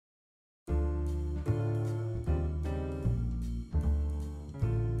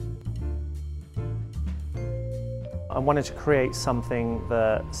I wanted to create something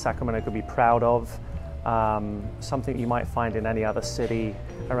that Sacramento could be proud of, something you might find in any other city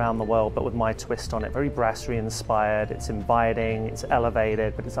around the world, but with my twist on it. Very brasserie inspired, it's inviting, it's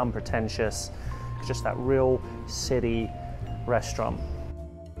elevated, but it's unpretentious. It's just that real city restaurant.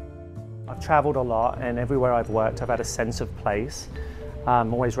 I've traveled a lot, and everywhere I've worked I've had a sense of place,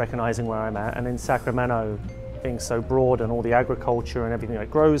 always recognizing where I'm at, and in Sacramento, being so broad and all the agriculture and everything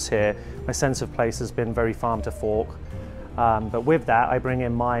that grows here, my sense of place has been very farm to fork. But with that, I bring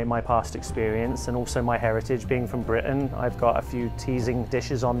in my past experience and also my heritage. Being from Britain, I've got a few teasing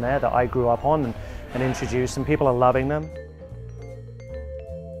dishes on there that I grew up on and introduced, and people are loving them.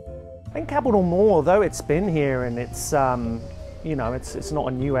 I think Capitol Mall, although it's been here and it's you know, it's not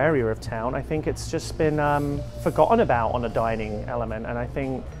a new area of town, I think it's just been forgotten about on a dining element, and I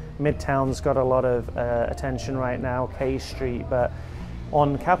think Midtown's got a lot of attention right now, K Street, but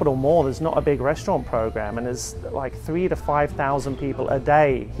on Capitol Mall there's not a big restaurant program, and there's like 3,000 to 5,000 people a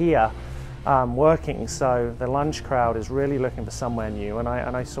day here working, so the lunch crowd is really looking for somewhere new, and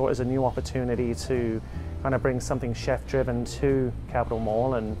I saw it as a new opportunity to kind of bring something chef driven to Capitol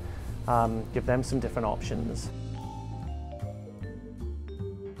Mall and give them some different options.